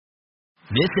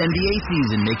This NBA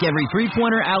season, make every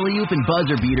three-pointer, alley-oop, and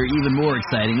buzzer beater even more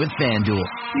exciting with FanDuel.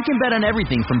 You can bet on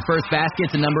everything from first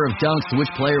basket to number of dunks to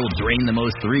which player will drain the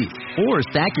most threes. Or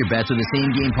stack your bets with a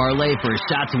same-game parlay for a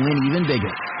shot to win even bigger.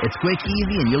 It's quick,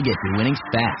 easy, and you'll get your winnings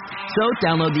fast. So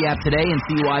download the app today and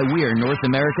see why we're North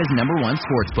America's #1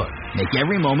 sportsbook. Make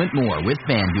every moment more with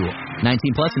FanDuel.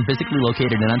 19 plus and physically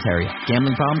located in Ontario.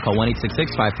 Gambling problem? Call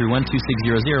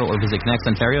 1-866-531-2600 or visit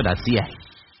connectsontario.ca.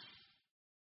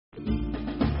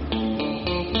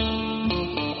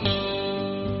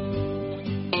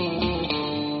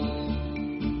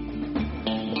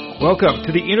 Welcome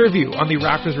to the interview on the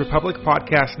Raptors Republic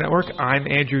Podcast Network. I'm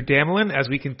Andrew Damelin as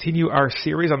we continue our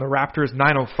series on the Raptors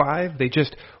 905. They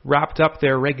just wrapped up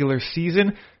their regular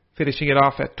season, finishing it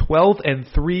off at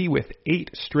 12-3 with 8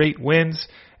 straight wins.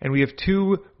 And we have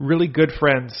two really good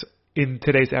friends in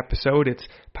today's episode. It's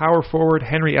power forward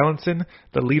Henry Ellenson,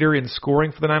 the leader in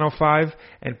scoring for the 905,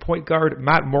 and point guard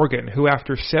Matt Morgan, who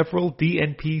after several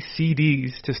DNP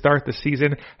CDs to start the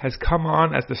season has come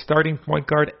on as the starting point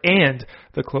guard and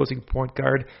the closing point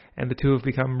guard, and the two have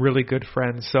become really good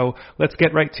friends. So let's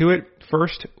get right to it.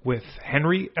 First with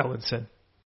Henry Ellenson.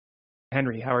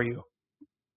 Henry, how are you?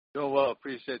 Doing well.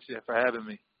 Appreciate you for having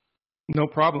me. No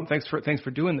problem. Thanks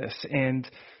for doing this. And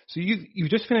so you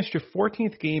just finished your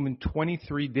 14th game in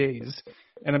 23 days,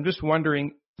 and I'm just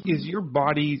wondering, is your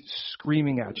body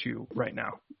screaming at you right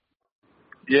now?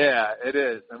 Yeah, it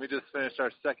is. And we just finished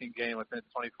our second game within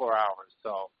 24 hours.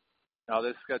 So now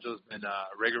this schedule's been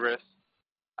rigorous.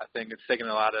 I think it's taken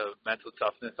a lot of mental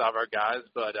toughness out of our guys,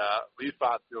 but we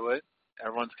fought through it.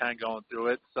 Everyone's kind of going through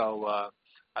it. So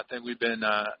I think we've been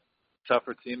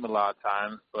tougher team a lot of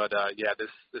times, but yeah, this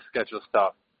schedule's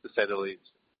tough to say the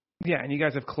least. Yeah, and you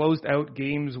guys have closed out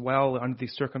games well under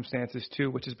these circumstances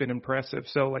too, which has been impressive.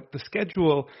 So like the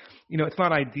schedule, it's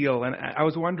not ideal, and I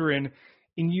was wondering,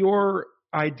 in your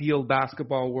ideal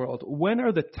basketball world, when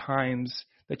are the times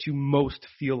that you most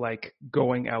feel like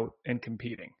going out and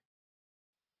competing?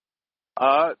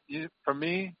 For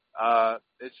me,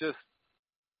 it's just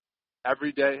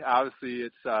every day. Obviously,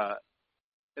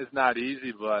 it's not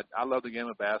easy, but I love the game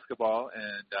of basketball,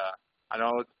 and I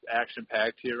know it's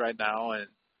action-packed here right now, and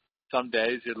some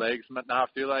days your legs might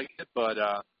not feel like it, but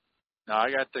no, I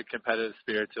got the competitive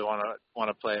spirit to want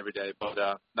to play every day.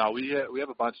 But no, we have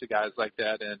a bunch of guys like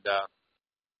that, and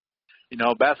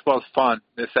basketball's fun.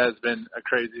 This has been a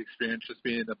crazy experience, just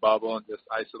being in the bubble and just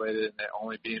isolated and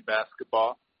only being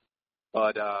basketball.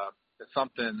 But it's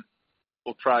something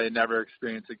we'll probably never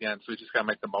experience again, so we just got to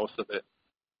make the most of it.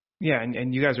 Yeah,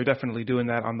 and you guys are definitely doing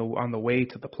that on the way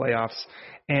to the playoffs.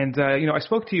 And I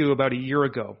spoke to you about a year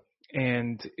ago,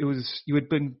 and it was you had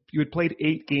played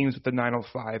 8 games with the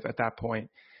 905 at that point,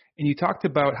 and you talked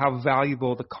about how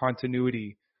valuable the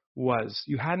continuity was.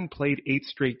 You hadn't played 8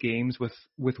 straight games with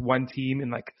one team in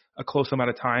like a close amount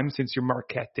of time since your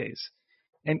Marquette days.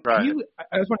 And right.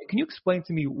 I was wondering, can you explain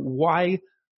to me why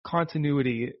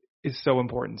continuity is so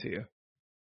important to you?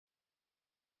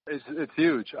 It's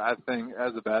huge. I think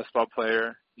as a basketball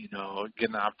player,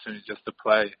 getting the opportunity just to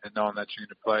play and knowing that you're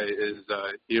going to play is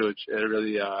huge. It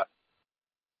really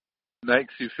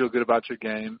makes you feel good about your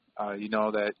game. You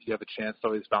know that you have a chance to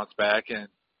always bounce back, and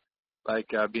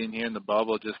like being here in the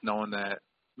bubble, just knowing that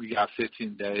we got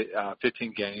 15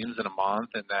 games in a month,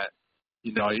 and that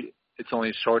it's only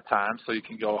a short time, so you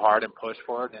can go hard and push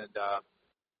for it. And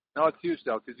no, it's huge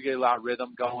though, because you get a lot of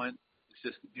rhythm going. It's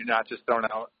just you're not just thrown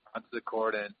out onto the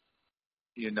court and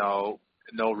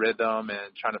no rhythm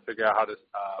and trying to figure out how to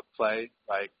play.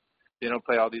 Like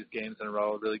play all these games in a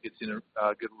row. It really gets you in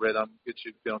a good rhythm, gets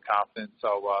you feeling confident.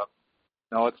 So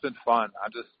no, it's been fun.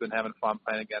 I've just been having fun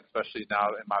playing again, especially now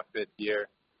in my 5th year.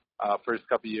 First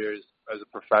couple of years as a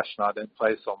professional, I didn't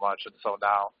play so much, and so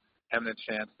now having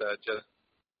a chance to just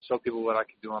show people what I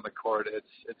can do on the court,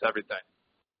 it's everything.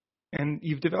 And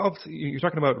you're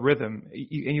talking about rhythm,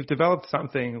 and you've developed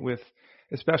something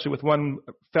especially with one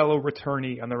fellow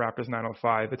returnee on the Raptors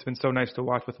 905. It's been so nice to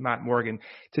watch with Matt Morgan.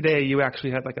 Today, you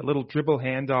actually had like a little dribble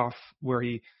handoff where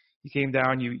he came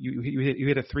down, you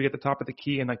hit a 3 at the top of the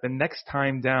key, and like the next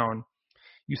time down,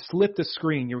 you slipped a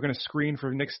screen. You were going to screen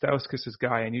for Nick Stauskas'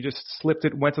 guy, and you just slipped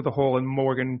it, went to the hole, and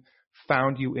Morgan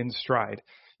found you in stride.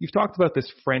 You've talked about this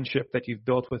friendship that you've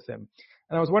built with him.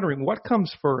 And I was wondering, what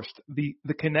comes first, the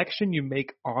connection you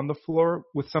make on the floor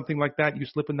with something like that, you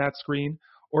slip in that screen,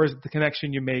 or is it the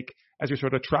connection you make as you're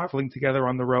sort of traveling together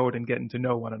on the road and getting to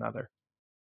know one another?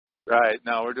 Right.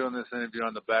 No, we're doing this interview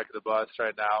on the back of the bus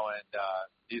right now, and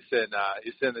he's sitting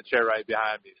in the chair right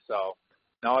behind me. So,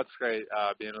 no, it's great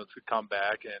being able to come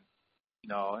back and,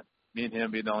 me and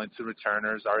him being the only 2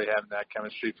 returners, already having that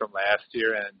chemistry from last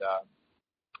year. And,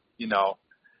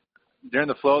 during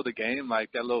the flow of the game,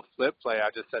 like that little flip play, I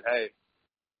just said, hey,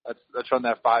 let's run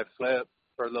that 5 flip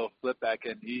for a little flip back,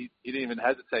 and he didn't even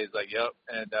hesitate. He's like, yep,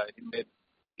 and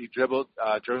he drew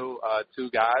 2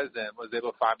 guys and was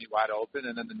able to find me wide open.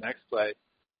 And then the next play,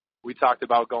 we talked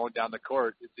about going down the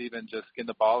court. It's even just getting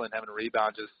the ball and having a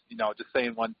rebound, just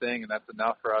saying one thing, and that's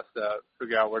enough for us to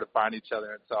figure out where to find each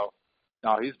other. And so,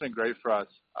 no, he's been great for us.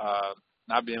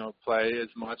 Not being able to play as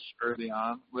much early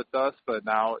on with us, but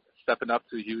now stepping up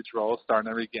to a huge role, starting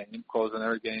every game, closing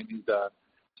every game.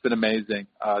 It's been amazing.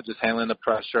 Just handling the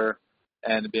pressure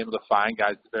and being able to find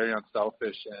guys very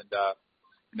unselfish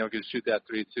and can shoot that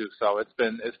 3 too. So it's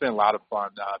been a lot of fun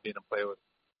being able to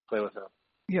play with him.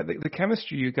 Yeah, the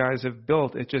chemistry you guys have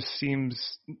built, it just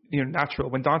seems natural.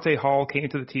 When Dante Hall came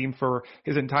to the team for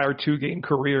his entire 2-game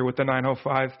career with the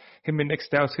 905, him and Nick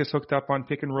Stauskas hooked up on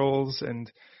pick and rolls,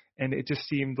 and it just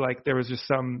seemed like there was just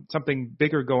something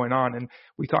bigger going on. And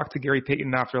we talked to Gary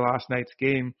Payton after last night's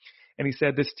game, and he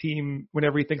said this team,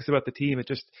 whenever he thinks about the team, it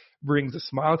just brings a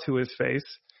smile to his face.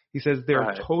 He says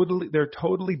they're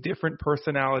totally different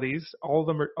personalities.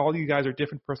 All you guys are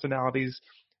different personalities,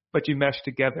 but you mesh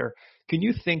together. Can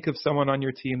you think of someone on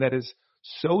your team that is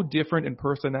so different in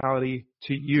personality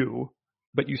to you,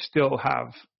 but you still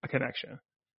have a connection?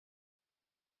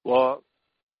 Well,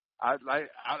 I'd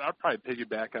probably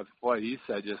piggyback on what he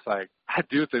said. Just like, I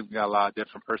do think we got a lot of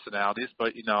different personalities,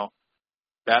 but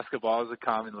basketball is a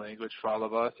common language for all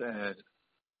of us, and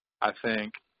I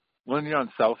think when you're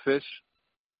unselfish,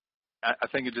 I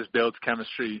think it just builds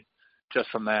chemistry just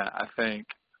from that. I think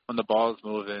when the ball is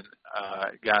moving,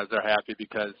 guys are happy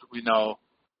because we know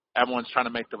everyone's trying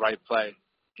to make the right play.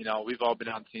 We've all been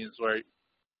on teams where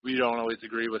we don't always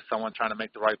agree with someone trying to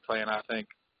make the right play, and I think,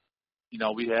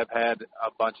 we have had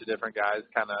a bunch of different guys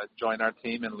kind of join our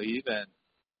team and leave, and,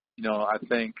 I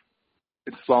think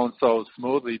it's flown so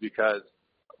smoothly because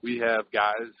we have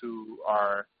guys who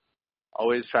are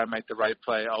always trying to make the right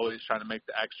play, always trying to make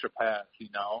the extra pass,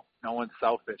 No one's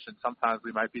selfish, and sometimes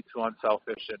we might be too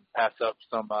unselfish and pass up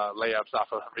some layups off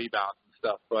of rebounds and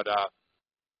stuff. But,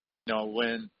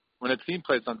 when a team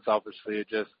plays unselfishly, it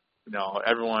just,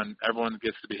 everyone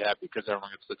gets to be happy because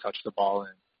everyone gets to touch the ball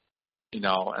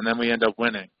and then we end up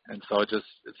winning. And so it's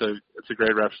a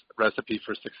great recipe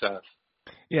for success.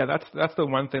 Yeah, that's the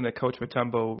one thing that Coach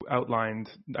Mutombo outlined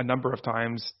a number of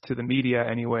times to the media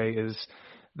anyway, is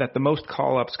that the most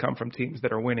call-ups come from teams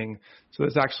that are winning. So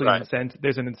there's actually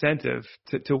there's an incentive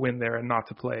to win there and not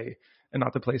to play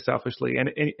selfishly.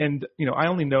 And I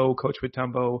only know Coach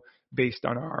Mutombo based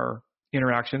on our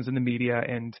interactions in the media,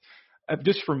 and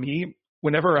just for me,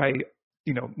 whenever I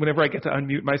get to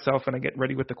unmute myself and I get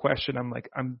ready with the question,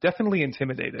 I'm definitely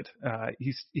intimidated.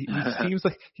 He seems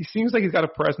like he's got a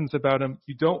presence about him.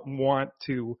 You don't want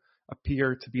to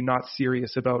appear to be not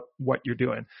serious about what you're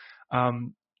doing.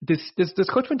 Does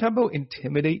Coach Mutombo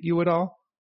intimidate you at all?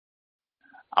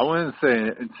 I wouldn't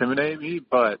say intimidate me,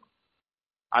 but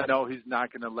I know he's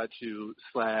not going to let you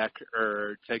slack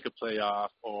or take a play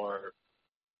off, or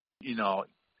he's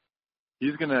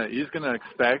gonna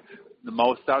expect the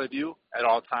most out of you at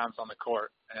all times on the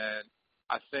court. And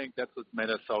I think that's what's made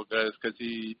us so good, is because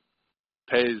he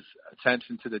pays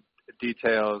attention to the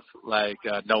details like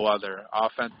no other,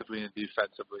 offensively and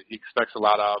defensively. He expects a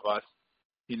lot out of us.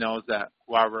 He knows that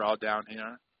why we're all down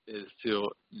here is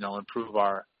to, improve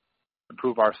our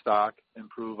stock,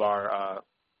 improve our,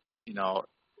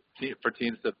 for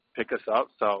teams to pick us up.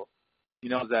 So he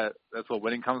knows that that's what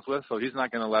winning comes with. So he's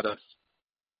not going to let us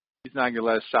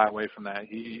shy away from that.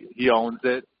 He owns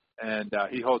it, and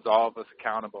he holds all of us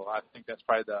accountable. I think that's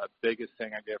probably the biggest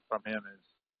thing I get from him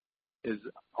is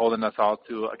holding us all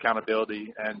to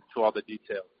accountability and to all the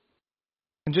details.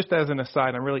 And just as an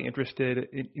aside, I'm really interested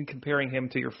in comparing him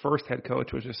to your first head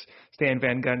coach, which is Stan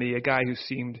Van Gundy, a guy who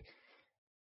seemed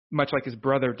much like his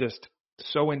brother, just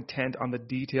so intent on the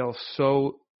details,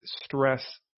 so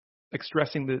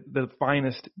stressing the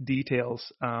finest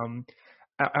details.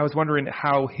 I was wondering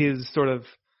how his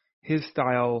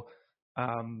style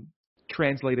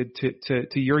translated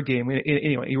to your game.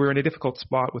 Anyway, you were in a difficult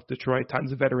spot with Detroit,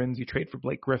 tons of veterans. You trade for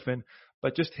Blake Griffin,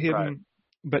 but just him. Right.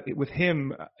 But with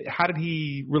him, how did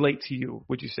he relate to you,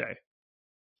 would you say?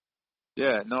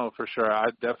 Yeah, no, for sure.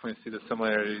 I definitely see the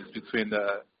similarities between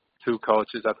the two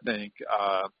coaches. I think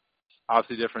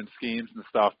obviously different schemes and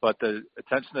stuff, but the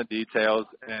attention to details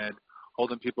and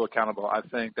holding people accountable, I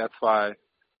think that's why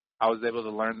I was able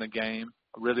to learn the game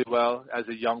really well as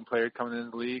a young player coming into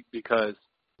the league, because,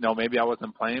 maybe I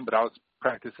wasn't playing, but I was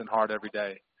practicing hard every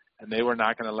day. And they were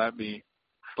not going to let me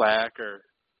slack or,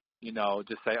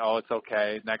 just say, oh, it's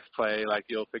okay, next play, like,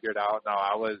 you'll figure it out. No,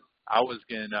 I was I was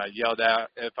getting yelled at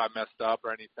if I messed up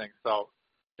or anything. So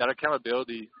that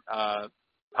accountability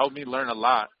helped me learn a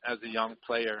lot as a young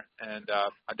player, and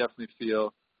I definitely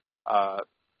feel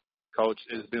Coach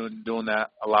is doing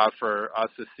that a lot for us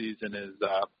this season. Is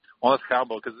on us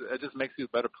accountable, because it just makes you a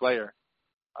better player,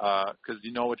 because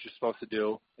you know what you're supposed to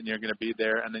do and you're going to be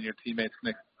there, and then your teammates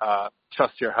can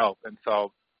trust your help. And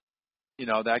so,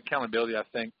 that accountability, I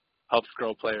think, helps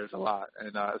grow players a lot,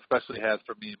 and especially has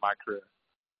for me in my career.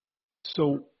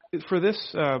 So for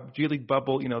this G League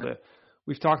bubble,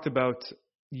 we've talked about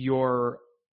your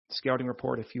scouting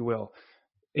report, if you will,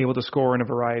 able to score in a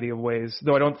variety of ways,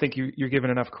 though I don't think you're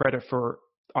given enough credit for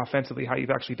offensively how you've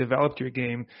actually developed your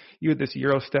game. You had this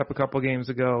Euro step a couple games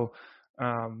ago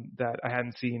that I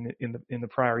hadn't seen in the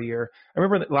prior year. I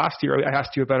remember that last year I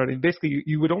asked you about it, and basically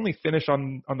you would only finish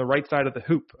on the right side of the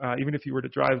hoop, even if you were to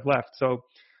drive left. So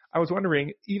I was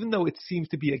wondering, even though it seems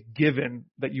to be a given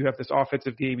that you have this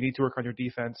offensive game, you need to work on your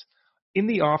defense, in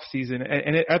the off season,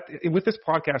 and with this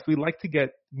podcast, we like to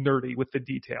get nerdy with the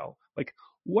detail. Like,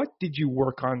 what did you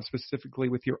work on specifically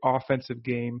with your offensive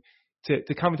game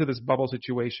to come into this bubble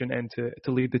situation and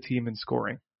to lead the team in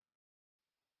scoring?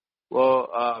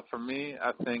 Well, for me,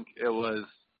 I think it was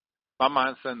my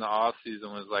mindset in the off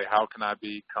season was like, how can I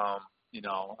become,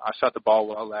 I shot the ball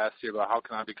well last year, but how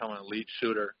can I become an elite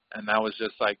shooter? And that was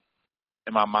just like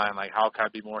in my mind, like, how can I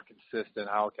be more consistent?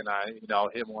 How can I,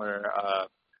 hit more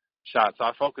shots? So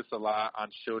I focused a lot on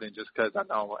shooting, just because I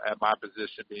know at my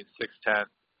position, being 6'10",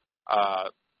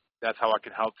 that's how I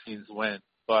can help teams win.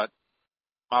 But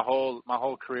my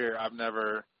whole career, I've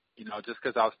never, just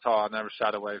because I was tall, I never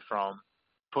shied away from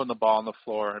putting the ball on the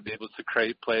floor and be able to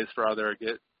create plays for others,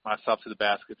 get myself to the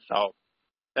basket. So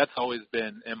that's always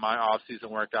been in my off-season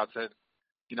workouts. And,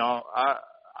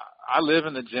 I live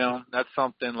in the gym. That's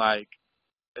something like,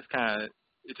 it's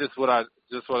just what I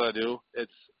do.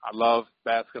 I love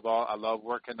basketball. I love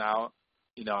working out,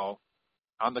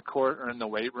 on the court or in the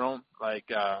weight room. Like,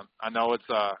 I know it's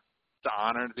an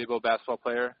honor to be a basketball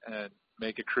player and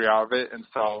make a career out of it. And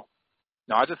so,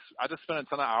 I just spend a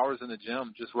ton of hours in the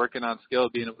gym just working on skill,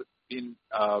 being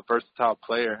a versatile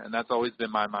player, and that's always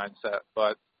been my mindset.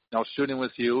 But shooting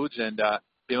was huge, and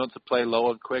being able to play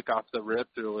low and quick off the rip,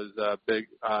 it was a big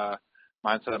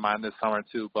mindset of mine this summer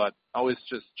too. But always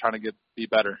just trying to be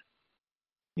better.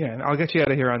 Yeah, and I'll get you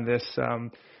out of here on this.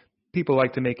 People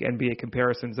like to make NBA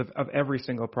comparisons of every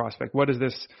single prospect. What is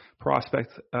this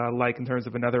prospect like in terms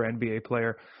of another NBA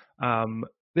player?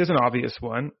 There's an obvious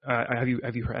one. Have you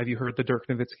heard the Dirk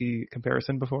Nowitzki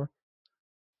comparison before?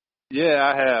 Yeah,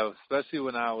 I have. Especially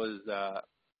when I was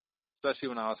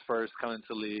first coming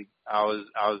to league, I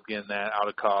was getting that out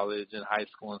of college and high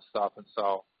school and stuff. And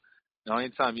so,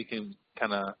 anytime you can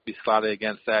kind of be slotted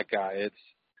against that guy,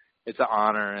 it's an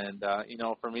honor. And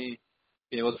for me,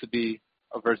 being able to be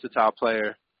a versatile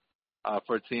player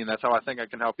for a team, that's how I think I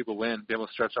can help people win. Be able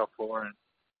to stretch out floor, and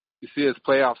you see as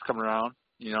playoffs come around.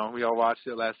 We all watched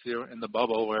it last year in the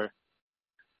bubble where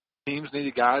teams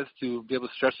needed guys to be able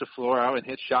to stretch the floor out and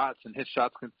hit shots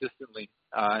consistently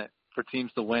for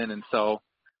teams to win. And so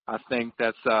I think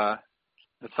that's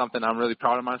something I'm really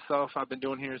proud of myself. I've been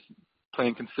doing here is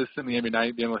playing consistently every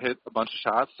night, being able to hit a bunch of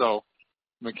shots. So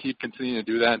I'm going to keep continuing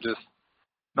to do that and just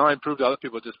not only prove to other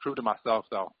people, just prove to myself,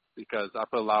 though, because I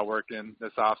put a lot of work in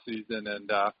this off season, and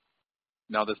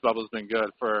this bubble's been good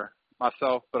for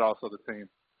myself, but also the team.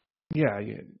 Yeah,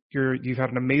 you've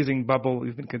had an amazing bubble.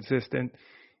 You've been consistent.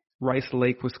 Rice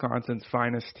Lake, Wisconsin's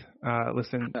finest.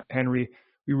 Listen, Henry,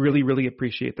 we really, really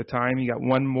appreciate the time. You got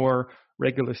one more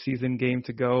regular season game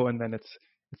to go, and then it's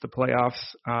the playoffs.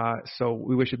 So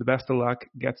we wish you the best of luck.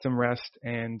 Get some rest,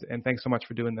 and thanks so much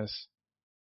for doing this.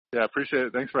 Yeah, appreciate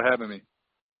it. Thanks for having me.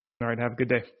 All right, have a good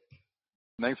day.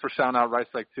 Thanks for shouting out Rice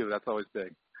Lake, too. That's always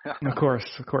big. Of course.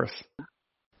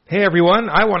 Hey everyone,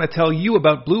 I want to tell you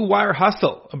about Blue Wire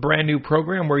Hustle, a brand new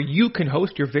program where you can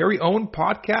host your very own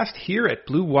podcast here at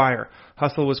Blue Wire.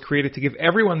 Hustle was created to give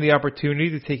everyone the opportunity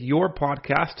to take your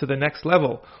podcast to the next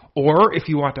level. Or if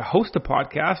you want to host a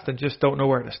podcast and just don't know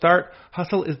where to start,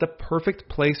 Hustle is the perfect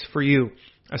place for you.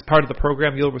 As part of the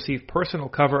program, you'll receive personal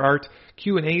cover art,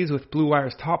 Q&As with Blue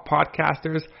Wire's top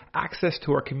podcasters, access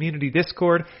to our community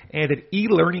Discord, and an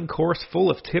e-learning course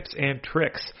full of tips and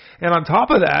tricks. And on top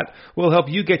of that, we'll help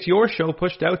you get your show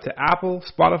pushed out to Apple,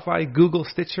 Spotify, Google,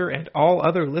 Stitcher, and all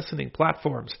other listening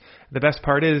platforms. The best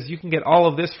part is you can get all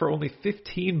of this for only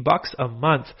 $15 a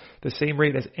month, the same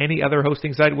rate as any other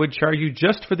hosting site would charge you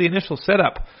just for the the initial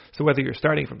setup. So whether you're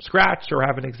starting from scratch or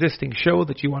have an existing show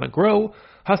that you want to grow,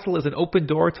 Hustle is an open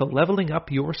door to leveling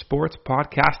up your sports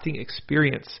podcasting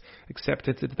experience.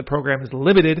 Acceptance into the program is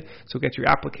limited, so get your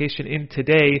application in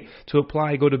today. To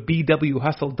apply, go to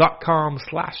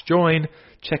bwhustle.com/join.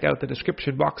 Check out the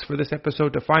description box for this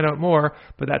episode to find out more,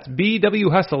 but that's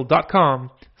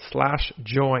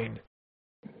bwhustle.com/join.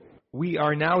 We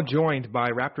are now joined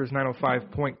by Raptors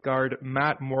 905 point guard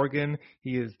Matt Morgan.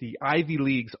 He is the Ivy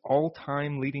League's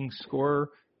all-time leading scorer,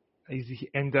 he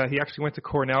actually went to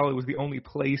Cornell. It was the only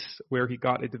place where he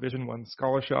got a Division I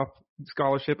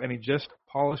scholarship, and he just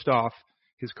polished off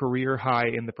his career high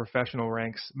in the professional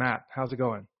ranks. Matt, how's it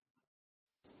going?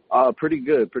 Pretty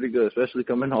good, especially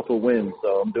coming off a win,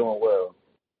 so I'm doing well.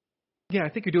 Yeah, I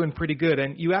think you're doing pretty good,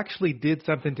 and you actually did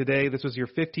something today. This was your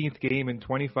 15th game in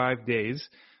 25 days.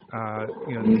 The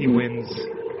team wins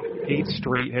 8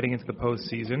 straight heading into the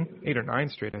postseason, 8 or 9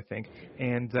 straight, I think.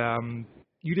 And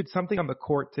you did something on the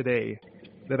court today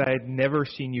that I had never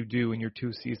seen you do in your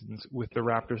 2 seasons with the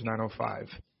Raptors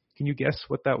 905. Can you guess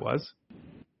what that was?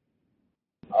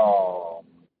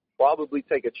 Probably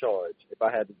take a charge, if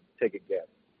I had to take a guess.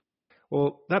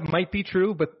 Well, that might be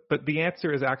true, but the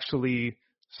answer is actually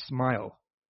smile.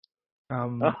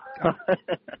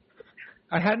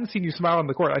 I hadn't seen you smile on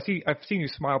the court. I've seen you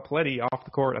smile plenty off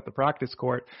the court at the practice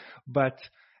court, but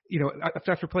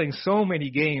after playing so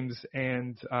many games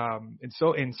and in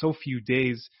so few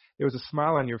days, there was a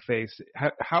smile on your face.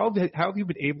 How have you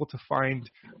been able to find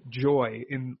joy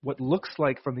in what looks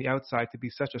like from the outside to be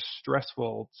such a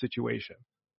stressful situation?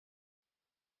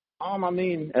 At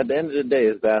the end of the day,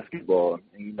 it's basketball.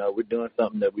 And, we're doing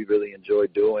something that we really enjoy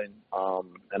doing.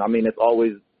 It's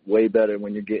always way better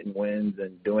when you're getting wins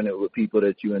and doing it with people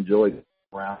that you enjoy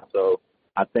around. So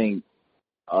I think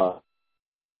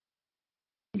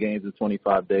games in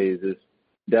 25 days is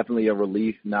definitely a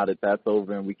relief now that that's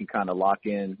over and we can kind of lock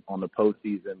in on the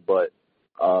postseason. But,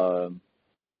 I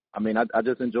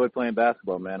just enjoy playing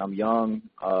basketball, man. I'm young.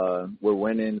 We're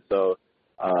winning. So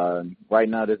right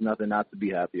now there's nothing not to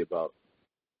be happy about.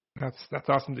 That's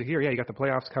awesome to hear. Yeah, you got the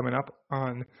playoffs coming up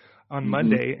on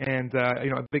Monday, and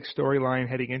a big storyline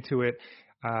heading into it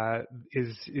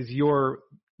is your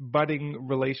budding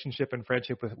relationship and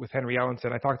friendship with Henry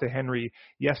Ellenson. I talked to Henry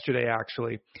yesterday,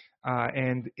 actually,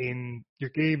 and in your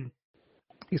game,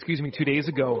 2 days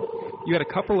ago, you had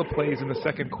a couple of plays in the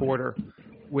second quarter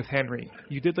with Henry.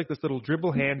 You did like this little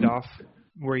dribble handoff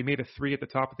where he made a 3 at the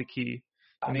top of the key,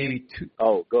 and maybe 2.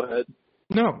 Oh, go ahead.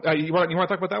 No, you want to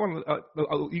talk about that one?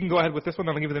 You can go ahead with this one.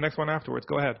 I'll give you the next one afterwards.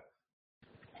 Go ahead.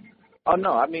 Oh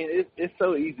no, it's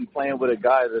so easy playing with a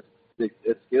guy that's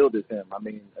as skilled as him.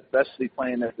 Especially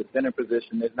playing at the center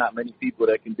position, there's not many people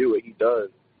that can do what he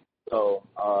does. So,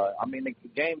 the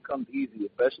game comes easy,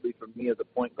 especially for me as a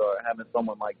point guard, having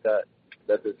someone like that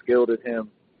that's as skilled as him.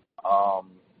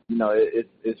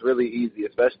 It's really easy,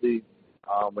 especially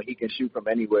when he can shoot from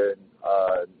anywhere.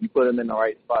 You put him in the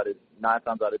right spot, 9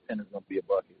 times out of 10 is going to be a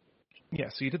bucket. Yeah,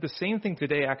 so you did the same thing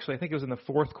today, actually. I think it was in the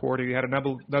fourth quarter. You had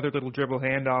another little dribble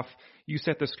handoff. You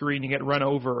set the screen. You get run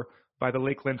over by the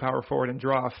Lakeland power forward and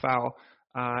draw a foul.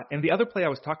 And the other play I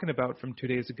was talking about from 2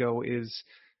 days ago is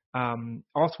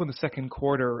also in the second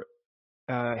quarter,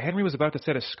 Henry was about to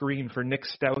set a screen for Nick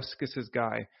Stauskas'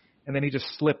 guy, and then he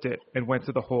just slipped it and went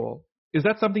to the hole. Is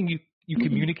that something you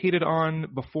communicated on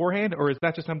beforehand, or is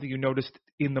that just something you noticed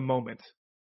in the moment?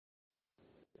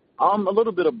 A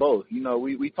little bit of both.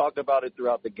 We talked about it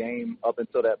throughout the game up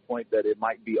until that point that it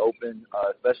might be open,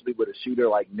 especially with a shooter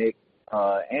like Nick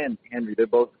and Henry. They're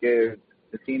both scared.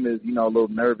 The team is, a little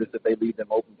nervous if they leave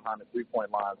them open behind the three-point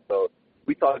line. So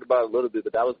we talked about it a little bit,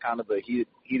 but that was kind of a heat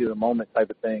of the moment type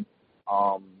of thing.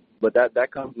 But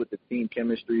that comes with the team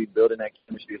chemistry, building that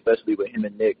chemistry, especially with him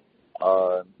and Nick.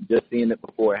 Just seeing it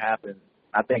before it happens.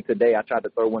 I think today I tried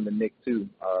to throw one to Nick too,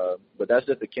 but that's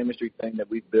just a chemistry thing that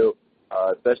we've built.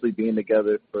 Especially being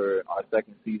together for our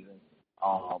second season.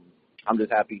 I'm just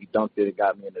happy he dunked it and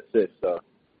got me an assist. So.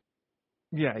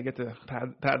 Yeah, you get to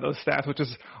pad those stats, which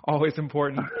is always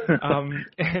important.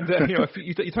 If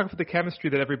you talk about the chemistry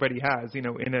that everybody has, in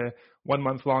a 1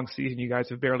 month long season, you guys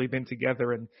have barely been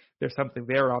together, and there's something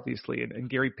there, obviously. And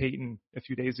Gary Payton, a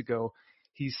few days ago,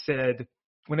 he said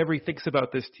whenever he thinks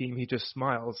about this team, he just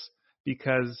smiles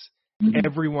because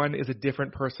everyone is a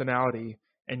different personality,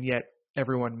 and yet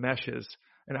everyone meshes.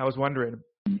 And I was wondering,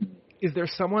 is there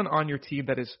someone on your team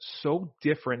that is so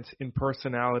different in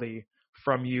personality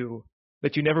from you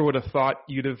that you never would have thought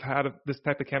you'd have had this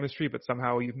type of chemistry, but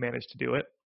somehow you've managed to do it?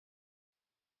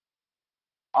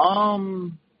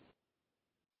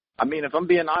 If I'm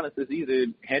being honest, it's either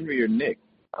Henry or Nick.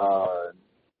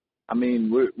 I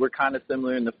mean, we're kind of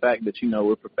similar in the fact that,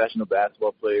 we're professional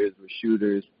basketball players, we're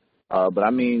shooters. But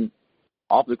I mean,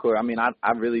 off the court, I mean,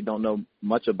 I really didn't know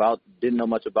much about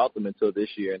them until this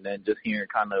year. And then just hearing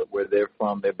kind of where they're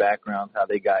from, their backgrounds, how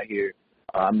they got here.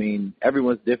 I mean,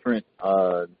 everyone's different.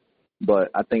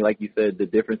 But I think, like you said, the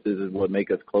differences is what make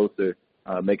us closer,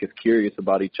 make us curious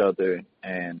about each other.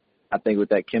 And I think with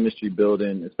that chemistry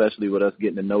building, especially with us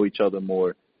getting to know each other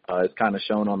more, it's kind of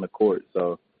shown on the court.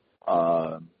 So,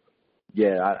 I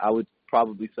would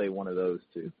probably say one of those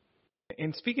two.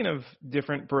 And speaking of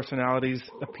different personalities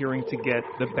appearing to get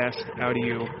the best out of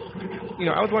you,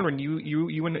 I was wondering,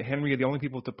 you and Henry are the only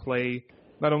people to play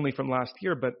not only from last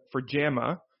year, but for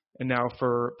JAMA and now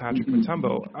for Patrick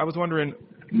Mutombo. I was wondering,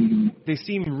 they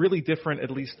seem really different,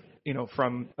 at least,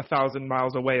 from 1,000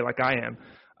 miles away like I am.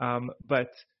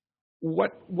 But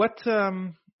what's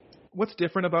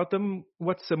different about them?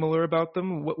 What's similar about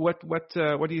them? What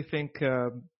do you think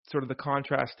sort of the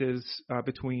contrast is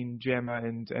between JAMA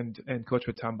and Coach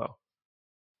Mutombo?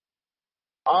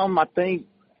 I think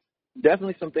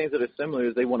definitely some things that are similar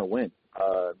is they want to win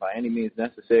by any means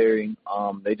necessary.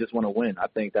 They just want to win. I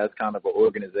think that's kind of an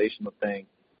organizational thing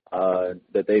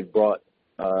that they've brought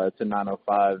to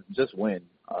 905. Just win.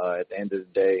 At the end of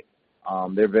the day,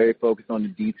 they're very focused on the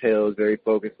details, very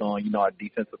focused on our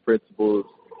defensive principles,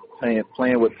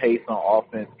 playing with pace on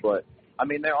offense. But I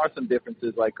mean, there are some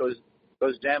differences. Like Coach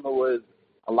JAMA was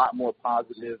a lot more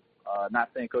positive. Not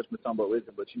saying Coach Mutombo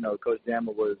isn't, but Coach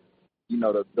JAMA was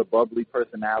the bubbly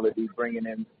personality,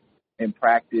 bringing in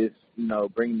practice,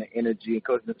 bringing the energy. And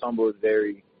Coach Mutombo is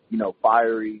very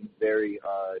fiery, very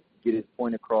get his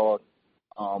point across.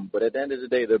 But at the end of the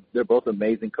day, they're both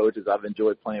amazing coaches. I've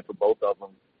enjoyed playing for both of them.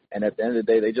 And at the end of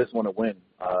the day, they just want to win.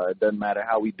 It doesn't matter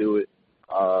how we do it.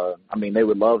 I mean, they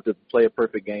would love to play a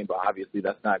perfect game, but obviously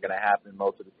that's not going to happen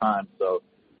most of the time. So,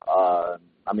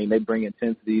 I mean, they bring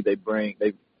intensity, they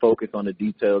focus on the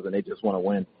details, and they just want to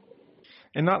win.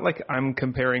 And not like I'm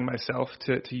comparing myself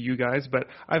to you guys, but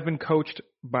I've been coached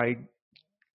by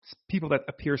people that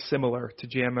appear similar to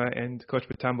JAMA and Coach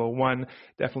Mutombo. One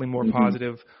definitely more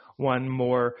positive, one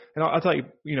more. And I'll tell you,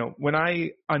 when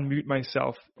I unmute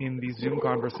myself in these Zoom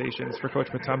conversations for Coach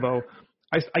Mutombo,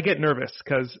 I get nervous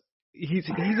because he's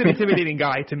an intimidating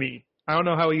guy to me. I don't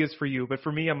know how he is for you, but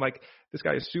for me, I'm like, this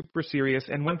guy is super serious.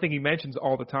 And one thing he mentions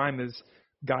all the time is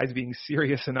guys being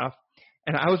serious enough.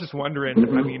 And I was just wondering,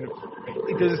 I mean,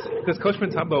 does Coach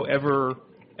Mutombo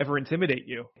ever intimidate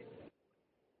you?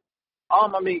 I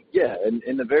mean, yeah.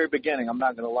 In the very beginning, I'm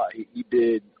not gonna lie, he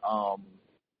did.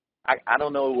 I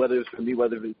don't know whether it was for me,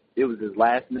 whether it was his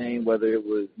last name, whether it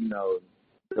was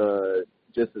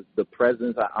the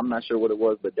presence. I'm not sure what it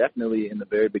was, but definitely in the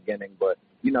very beginning. But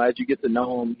as you get to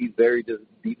know him, he's very just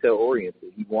detail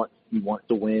oriented. He wants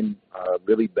to win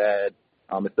really bad,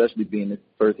 especially being his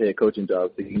first head coaching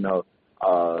job.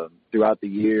 So throughout the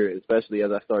year, especially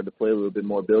as I started to play a little bit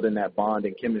more, building that bond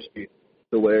and chemistry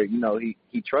to where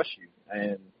he trusts you.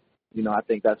 And I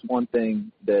think that's one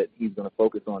thing that he's going to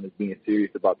focus on is being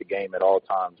serious about the game at all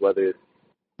times, whether it's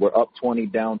we're up 20,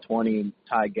 down 20,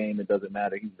 tie game, it doesn't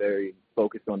matter. He's very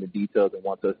focused on the details and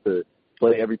wants us to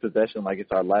play every possession like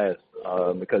it's our last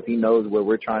because he knows where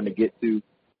we're trying to get to,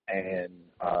 and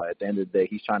at the end of the day,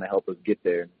 he's trying to help us get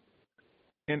there.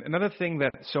 And another thing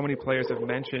that so many players have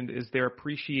mentioned is their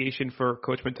appreciation for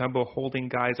Coach Mutombo holding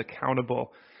guys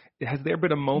accountable. Has there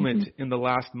been a moment in the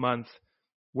last month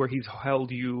where he's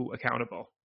held you accountable?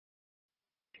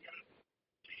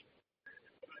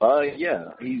 Yeah,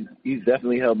 he's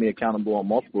definitely held me accountable on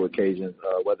multiple occasions,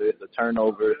 whether it's a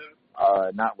turnover,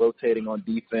 not rotating on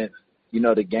defense.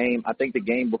 The game, I think the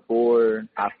game before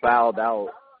I fouled out,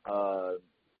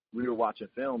 we were watching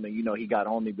film, and, he got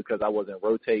on me because I wasn't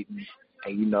rotating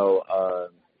and,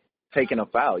 taking a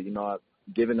foul,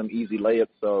 giving them easy layups.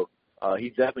 So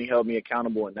he's definitely held me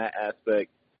accountable in that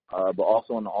aspect, but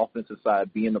also on the offensive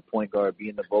side, being the point guard,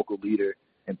 being the vocal leader,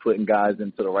 and putting guys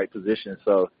into the right position.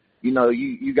 So,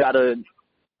 you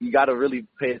gotta really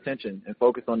pay attention and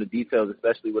focus on the details,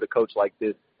 especially with a coach like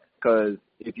this, because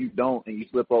if you don't and you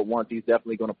slip up once, he's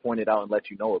definitely going to point it out and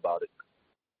let you know about it.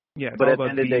 Yeah, but at the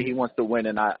end of the day, he wants to win,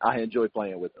 and I enjoy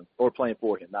playing with him, or playing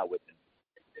for him, not with him.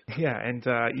 Yeah, and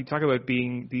you talk about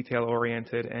being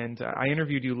detail-oriented, and I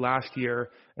interviewed you last year,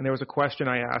 and there was a question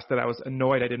I asked that I was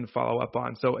annoyed I didn't follow up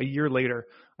on. So a year later,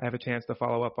 I have a chance to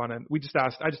follow up on it. I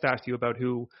just asked you about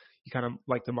who you kind of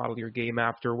like to model your game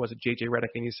after. Was it J.J. Redick?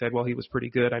 And you said, well, he was pretty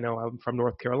good. I know I'm from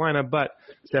North Carolina, but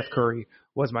Steph Curry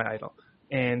was my idol.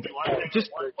 And just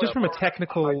from a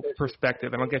technical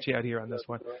perspective, and I'll get you out here on this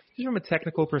one, just from a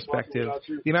technical perspective,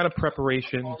 the amount of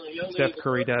preparation Steph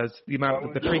Curry does, the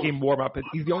pregame warm-up,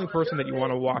 he's the only person that you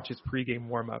want to watch his pregame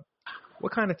warm-up.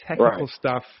 What kind of technical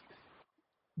stuff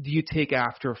do you take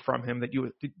after from him that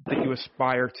you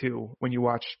aspire to when you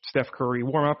watch Steph Curry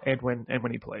warm up and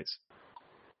when he plays?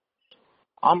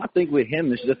 I think with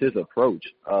him, it's just his approach.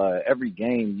 Every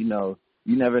game,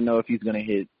 you never know if he's going to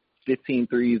hit 15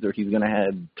 threes or he's going to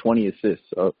have 20 assists.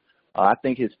 So I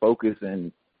think his focus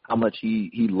and how much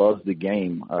he loves the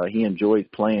game, he enjoys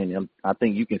playing. And I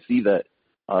think you can see that,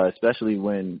 especially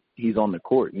when he's on the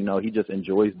court. He just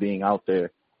enjoys being out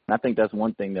there. And I think that's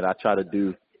one thing that I try to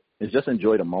do is just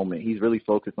enjoy the moment. He's really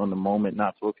focused on the moment,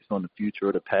 not focused on the future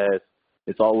or the past.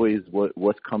 It's always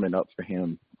what's coming up for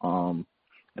him.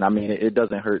 And I mean, it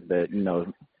doesn't hurt that,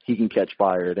 he can catch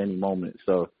fire at any moment.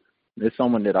 So it's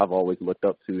someone that I've always looked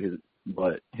up to,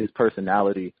 but his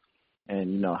personality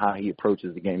and, how he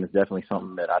approaches the game is definitely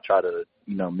something that I try to,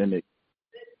 mimic.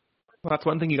 Well, that's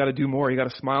one thing you got to do more. You got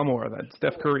to smile more. That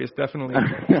Steph Curry is definitely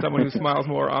someone who smiles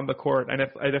more on the court. And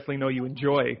I definitely know you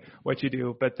enjoy what you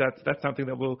do, but that's something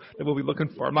that we'll be looking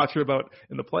for. I'm not sure about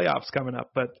in the playoffs coming up,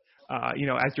 but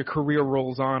as your career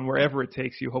rolls on, wherever it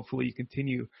takes you, hopefully you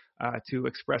continue to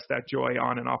express that joy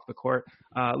on and off the court.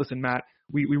 Listen, Matt,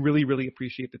 we really, really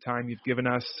appreciate the time you've given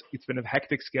us. It's been a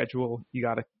hectic schedule. You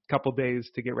got a couple days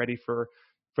to get ready for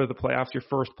the playoffs, your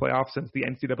first playoff since the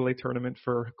NCAA tournament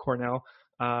for Cornell.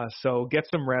 So get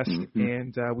some rest,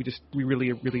 and we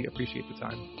really, really appreciate the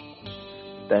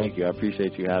time. Thank you. I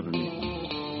appreciate you having me.